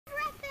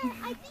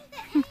I think the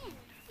end.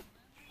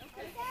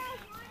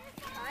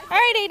 All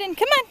right, Aiden,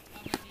 come on.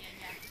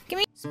 Give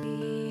me.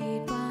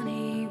 Speed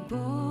bunny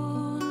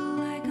bold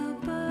like a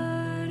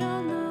bird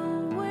on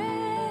the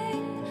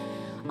wing.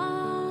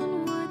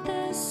 Onward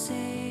the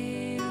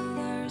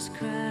sailors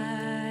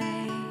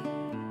cry.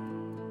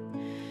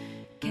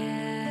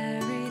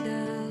 Carry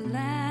the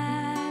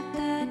lad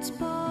that's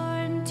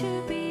born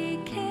to be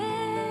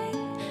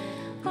king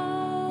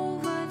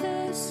over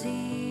the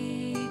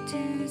sea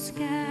to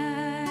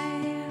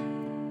sky.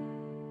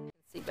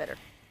 See better.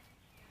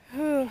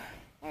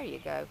 There you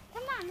go.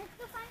 Come on, let's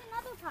go find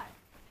another part.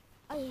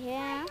 Oh,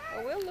 yeah.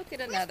 Well, we'll look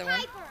at another one.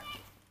 Piper?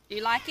 Do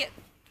you like it?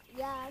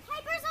 Yeah.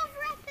 Piper's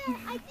over at the,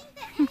 I think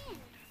the end.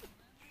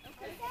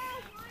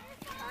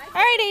 All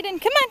right, Aiden,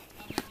 come on.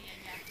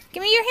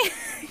 Give me your hand.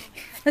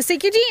 Let's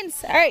take your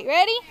jeans. All right,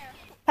 ready?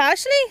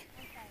 Ashley?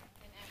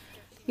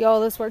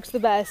 Y'all, this works the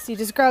best. You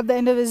just grab the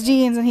end of his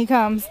jeans and he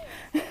comes.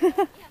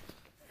 Come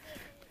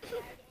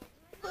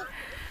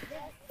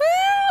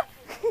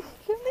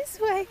this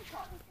way.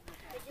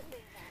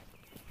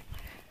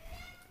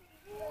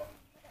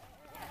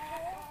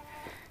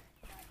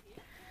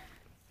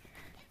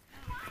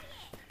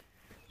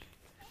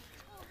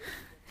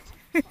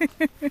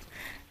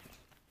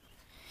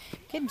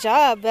 Good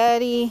job,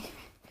 buddy.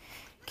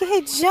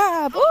 Good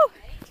job. Ooh.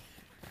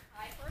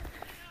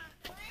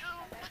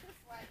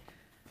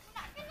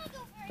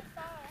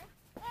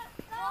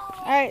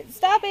 All right,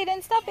 stop,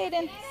 Aiden. Stop,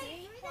 Aiden.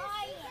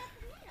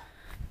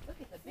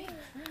 Look at the big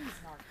trees,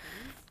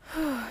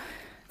 Narcisse.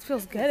 It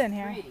feels good in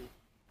here. Pretty.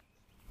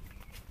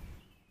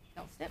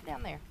 Don't step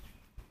down there.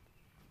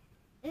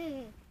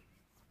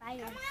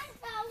 Spiders.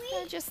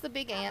 They're just the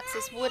big ants.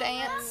 It's wood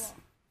ants.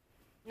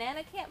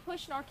 Nana can't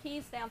push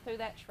Narcisse down through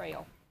that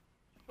trail.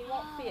 He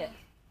won't fit.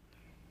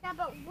 Yeah,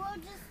 but we'll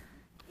just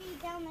be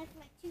down there for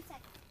like 2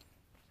 seconds.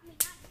 I mean,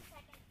 not 2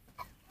 seconds.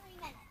 3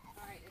 minutes.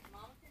 All right, if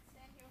Mama can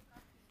stand here with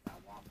Narcisse,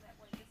 I'll walk that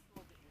way just a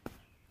little bit.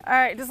 All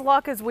right, just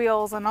lock his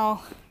wheels and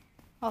I'll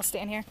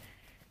stand here.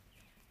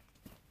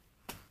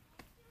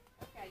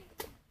 Okay.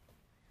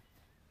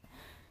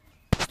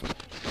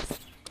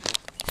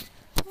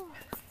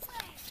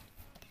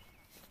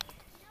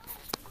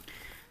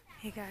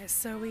 Hey guys,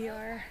 so we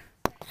are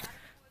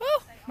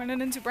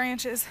running into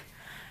branches.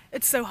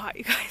 It's so hot,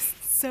 you guys.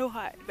 It's so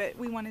hot, but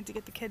we wanted to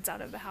get the kids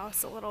out of the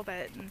house a little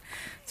bit, and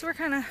so we're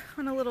kind of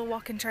on a little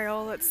walking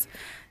trail that's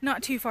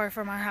not too far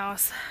from our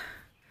house.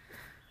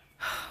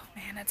 Oh,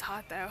 man, it's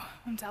hot though,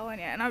 I'm telling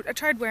you. And I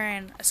tried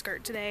wearing a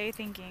skirt today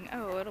thinking,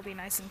 oh, it'll be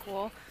nice and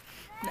cool.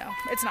 No,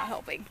 it's not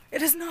helping.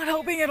 It is not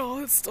helping at all.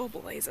 It's still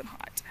blazing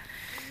hot.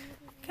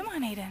 Come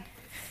on, Aiden.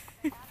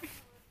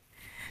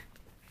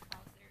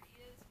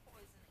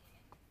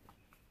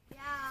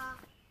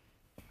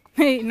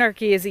 Hey,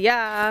 Narcisse,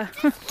 yeah.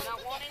 We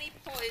don't want any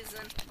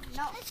poison.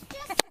 No. Let's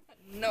just...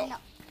 No.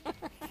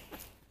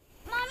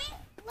 Mommy,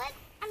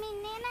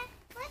 Nana,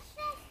 let's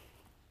just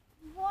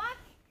walk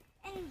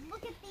and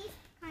look at these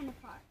kind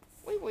of parts.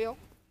 We will.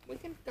 We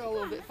can go a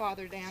little bit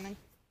farther down and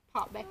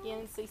pop back in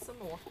and see some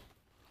more.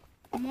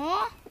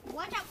 More?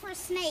 Watch out for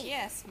snakes.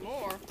 Yes,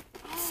 more.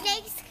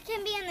 Snakes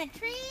can be in the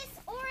trees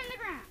or in the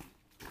ground.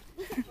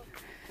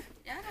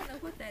 Yeah, I don't know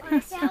what that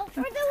is. Watch out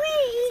for the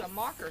weeds. Some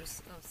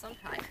markers of some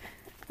type.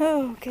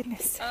 Oh,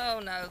 goodness. Oh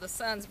no, the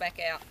sun's back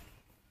out.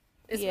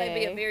 This may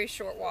be a Yay. very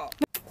short walk.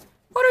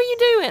 What are you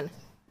doing?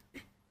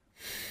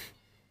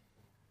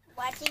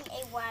 Watching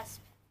a wasp.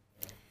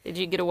 Did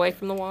you get away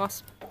from the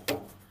wasp?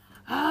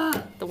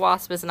 The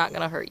wasp is not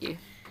going to hurt you.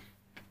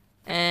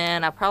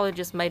 And I probably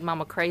just made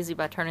Mama crazy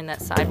by turning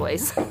that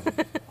sideways.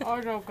 Oh,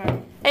 it's okay.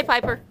 Hey,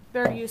 Piper.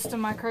 They're used to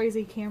my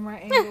crazy camera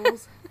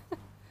angles.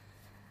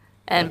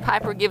 And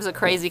Piper gives a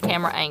crazy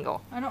camera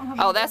angle. I don't have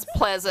Oh, that's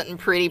pleasant and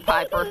pretty,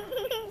 Piper.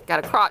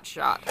 Got a crotch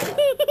shot.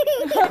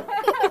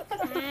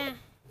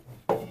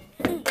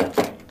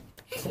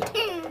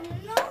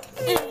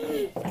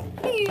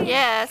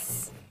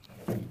 Yes.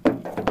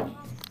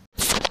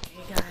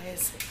 Hey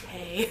guys,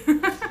 hey.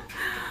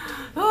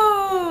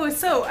 Oh,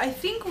 so I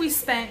think we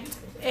spent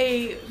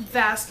a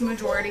vast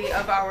majority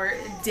of our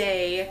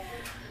day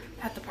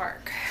at the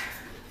park.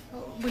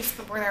 We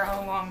were there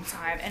a long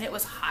time and it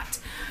was hot.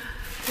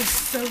 It was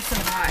so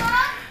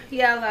hot.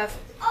 Yeah, love.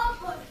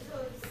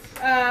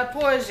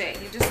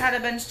 Porsche, you just had a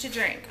bunch to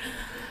drink.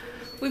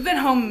 We've been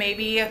home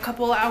maybe a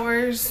couple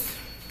hours.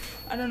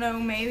 I don't know,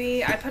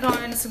 maybe. I put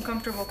on some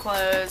comfortable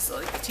clothes,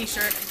 like a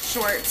t-shirt and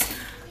shorts,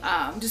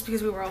 just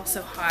because we were all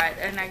so hot.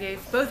 And I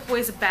gave both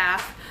boys a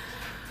bath,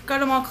 got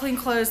them all clean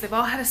clothes. They've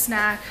all had a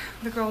snack.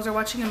 The girls are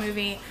watching a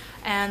movie,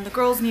 and the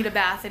girls need a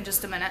bath in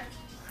just a minute.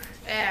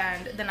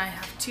 And then I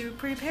have to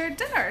prepare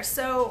dinner.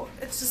 So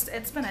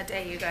it's been a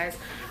day, you guys.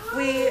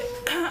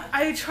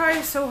 I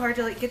try so hard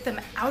to like get them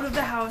out of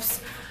the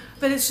house,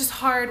 but it's just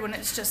hard when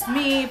it's just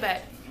me.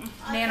 But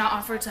Nana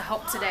offered to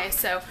help today,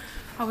 so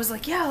I was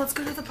like, yeah, let's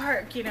go to the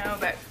park, you know.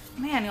 But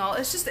man, y'all,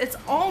 it's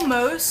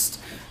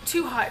almost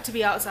too hot to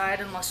be outside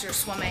unless you're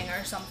swimming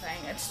or something.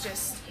 It's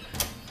just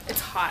it's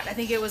hot. I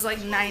think it was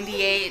like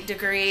 98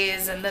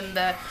 degrees, and then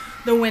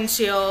the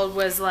windshield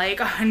was like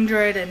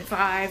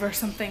 105 or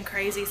something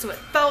crazy. So it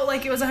felt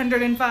like it was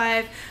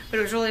 105, but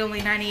it was really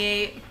only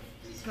 98.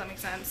 Does that make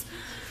sense?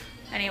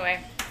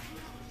 Anyway,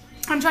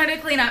 I'm trying to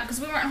clean up because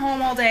we weren't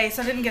home all day,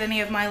 so I didn't get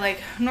any of my like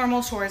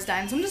normal chores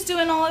done. So I'm just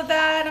doing all of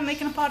that. I'm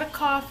making a pot of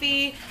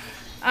coffee.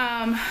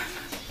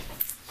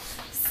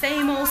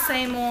 Same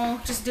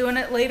old, just doing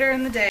it later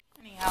in the day.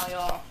 Anyhow,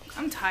 y'all,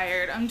 I'm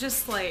tired. I'm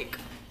just like,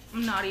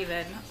 I'm not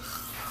even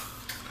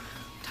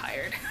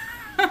tired.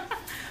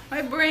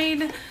 My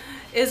brain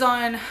is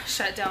on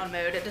shutdown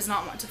mode. It does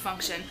not want to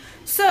function.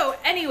 So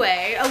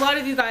anyway, a lot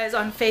of you guys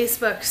on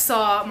Facebook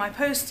saw my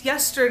post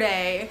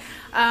yesterday.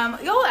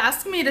 Y'all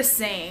ask me to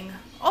sing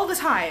all the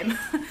time.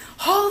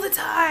 All the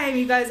time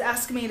you guys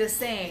ask me to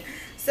sing.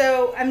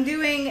 So I'm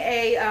doing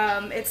a,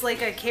 it's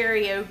like a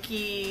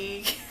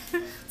karaoke.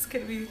 It's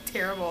gonna be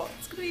terrible.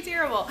 It's gonna be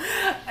terrible.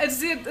 It's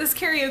this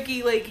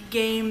karaoke like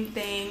game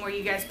thing where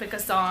you guys pick a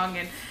song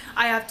and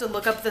I have to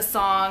look up the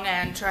song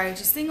and try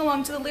to sing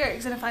along to the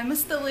lyrics. And if I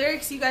miss the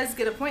lyrics, you guys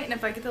get a point. And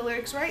if I get the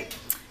lyrics right,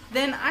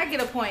 then I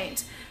get a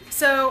point.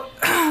 So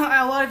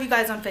a lot of you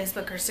guys on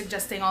Facebook are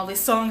suggesting all these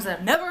songs that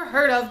I've never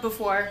heard of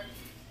before.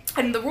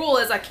 And the rule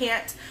is I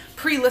can't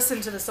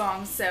pre-listen to the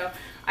songs, so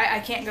I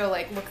can't go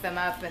like look them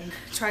up and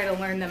try to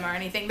learn them or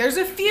anything. There's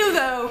a few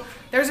though.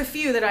 There's a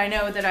few that I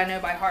know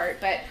by heart,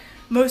 but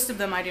most of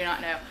them I do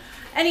not know.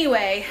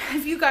 Anyway,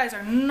 if you guys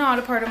are not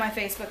a part of my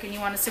Facebook and you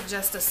want to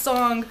suggest a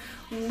song,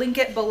 link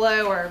it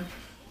below or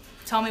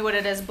tell me what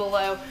it is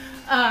below.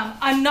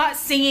 I'm not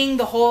singing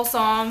the whole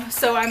song,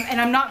 so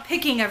I'm not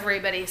picking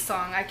everybody's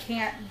song. I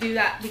can't do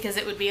that because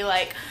it would be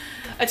like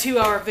a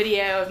 2-hour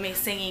video of me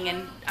singing,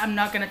 and I'm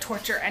not gonna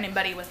torture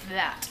anybody with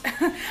that.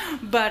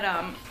 But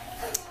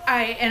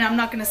I'm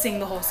not gonna sing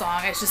the whole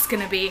song. It's just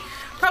gonna be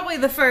probably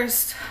the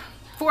first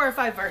 4 or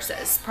 5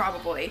 verses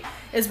probably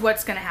is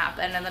what's gonna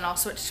happen, and then I'll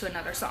switch to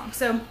another song.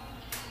 So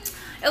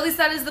at least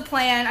that is the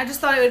plan. I just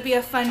thought it would be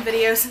a fun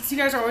video since you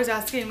guys are always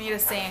asking me to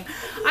sing.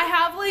 I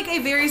have like a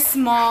very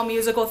small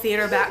musical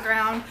theater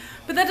background,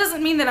 but that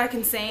doesn't mean that I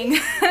can sing.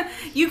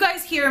 You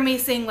guys hear me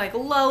sing like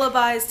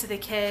lullabies to the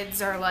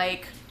kids or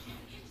like,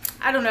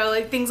 I don't know,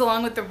 like things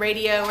along with the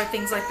radio or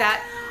things like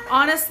that.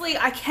 Honestly,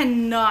 I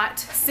cannot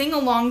sing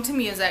along to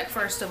music,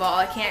 first of all.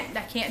 I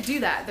can't do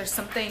that. There's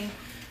something,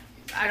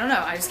 I don't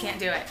know, I just can't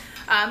do it.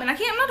 And I'm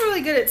not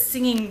really good at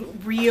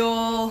singing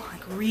real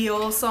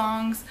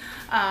songs.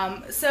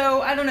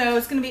 So I don't know,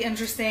 it's gonna be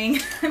interesting.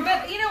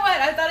 But you know what,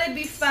 I thought it'd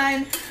be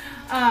fun.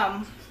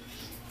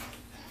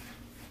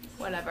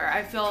 Whatever,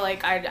 I feel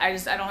like I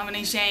don't have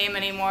any shame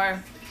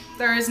anymore.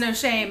 There is no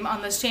shame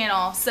on this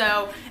channel.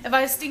 So if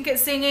I stink at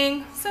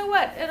singing, so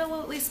what?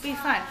 It'll at least be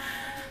fun.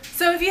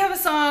 So if you have a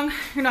song,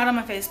 you're not on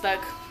my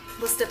Facebook,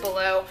 list it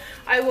below.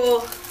 I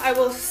will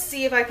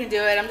see if I can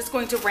do it. I'm just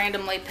going to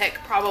randomly pick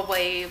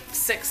probably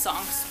 6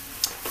 songs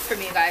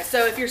from you guys.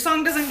 So if your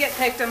song doesn't get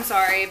picked, I'm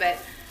sorry, but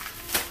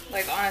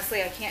like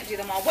honestly, I can't do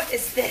them all. What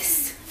is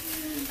this?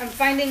 I'm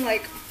finding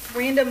like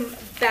random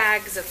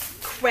bags of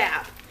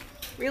crap.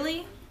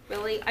 Really?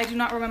 Really? I do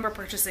not remember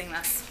purchasing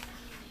this.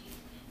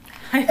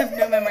 I have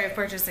no memory of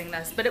purchasing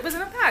this, but it was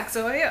in a bag,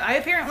 so I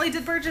apparently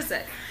did purchase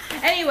it.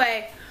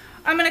 Anyway,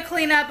 I'm gonna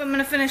clean up, I'm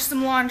gonna finish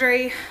some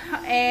laundry,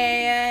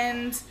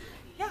 and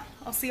yeah,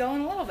 I'll see y'all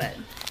in a little bit.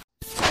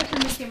 I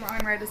turn the camera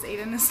on right as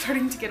Aiden is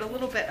starting to get a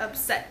little bit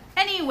upset.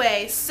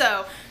 Anyway,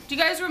 so, do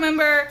you guys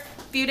remember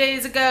a few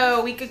days ago,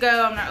 a week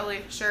ago, I'm not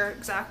really sure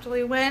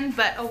exactly when,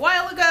 but a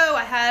while ago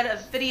I had a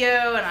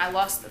video and I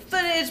lost the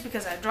footage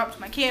because I dropped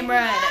my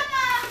camera and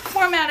it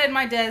formatted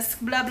my disc,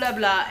 blah blah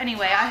blah.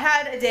 Anyway, I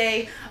had a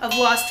day of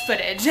lost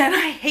footage and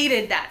I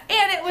hated that.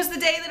 And it was the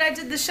day that I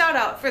did the shout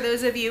out for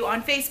those of you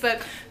on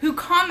Facebook who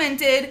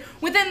commented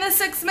within the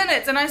 6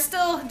 minutes, and I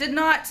still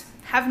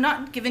have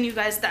not given you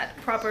guys that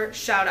proper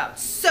shout out.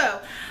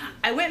 So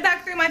I went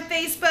back through my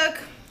Facebook,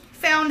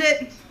 found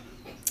it,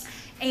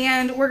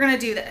 and we're gonna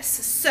do this.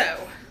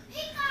 So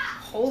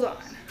hold on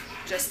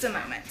just a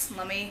moment.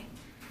 Let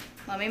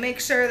me make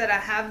sure that I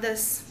have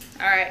this.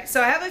 All right,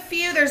 so I have a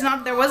few. There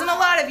wasn't a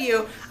lot of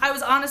you. I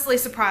was honestly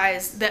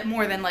surprised that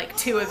more than like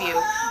 2 of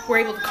you were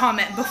able to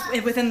comment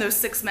within those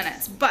 6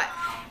 minutes. But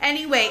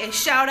anyway, a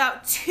shout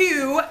out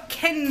to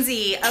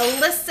Kenzie,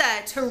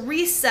 Alyssa,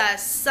 Teresa,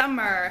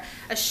 Summer.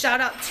 A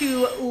shout out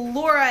to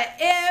Laura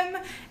M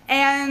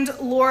and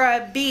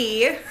Laura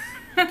B.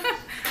 I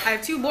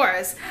have 2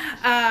 Lauras.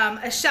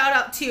 A shout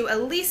out to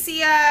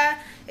Alicia.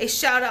 A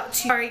shout out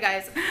to, sorry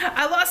guys,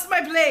 I lost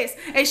my place.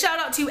 A shout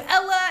out to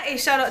Ella, a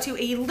shout out to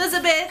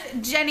Elizabeth,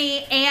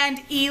 Jenny, and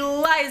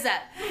Eliza.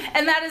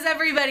 And that is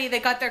everybody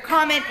that got their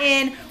comment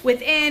in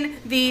within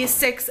the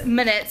 6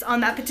 minutes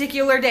on that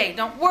particular day.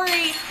 Don't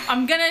worry,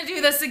 I'm gonna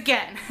do this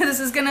again. This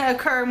is gonna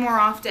occur more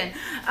often.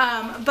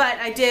 But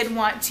I did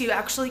want to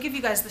actually give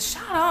you guys the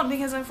shout out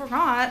because I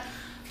forgot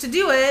to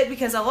do it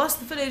because I lost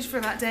the footage for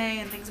that day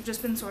and things have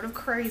just been sort of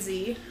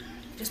crazy.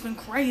 Just been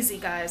crazy,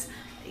 guys.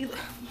 Look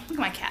at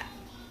my cat.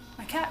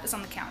 My cat is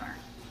on the counter.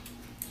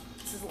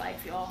 This is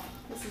life, y'all.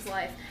 This is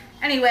life.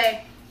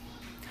 Anyway,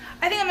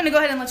 I think I'm gonna go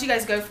ahead and let you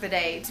guys go for the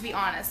day, to be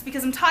honest,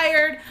 because I'm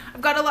tired.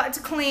 I've got a lot to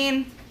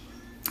clean.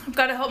 I've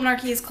got to help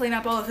Narkis clean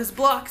up all of his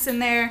blocks in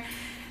there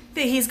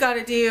that he's got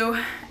to do,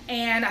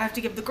 and I have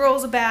to give the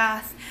girls a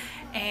bath,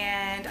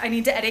 and I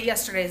need to edit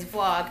yesterday's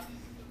vlog.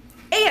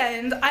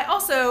 And I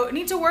also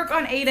need to work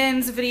on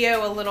Aiden's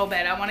video a little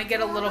bit. I want to get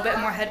a little bit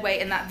more headway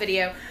in that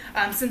video,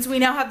 since we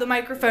now have the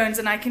microphones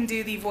and I can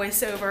do the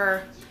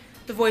voiceover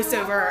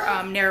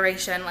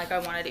narration like I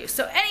want to do.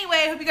 So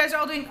anyway, I hope you guys are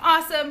all doing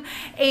awesome,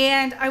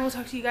 and I will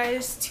talk to you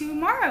guys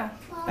tomorrow.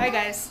 Bye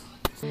guys.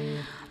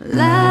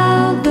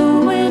 Loud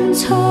the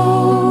winds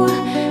hold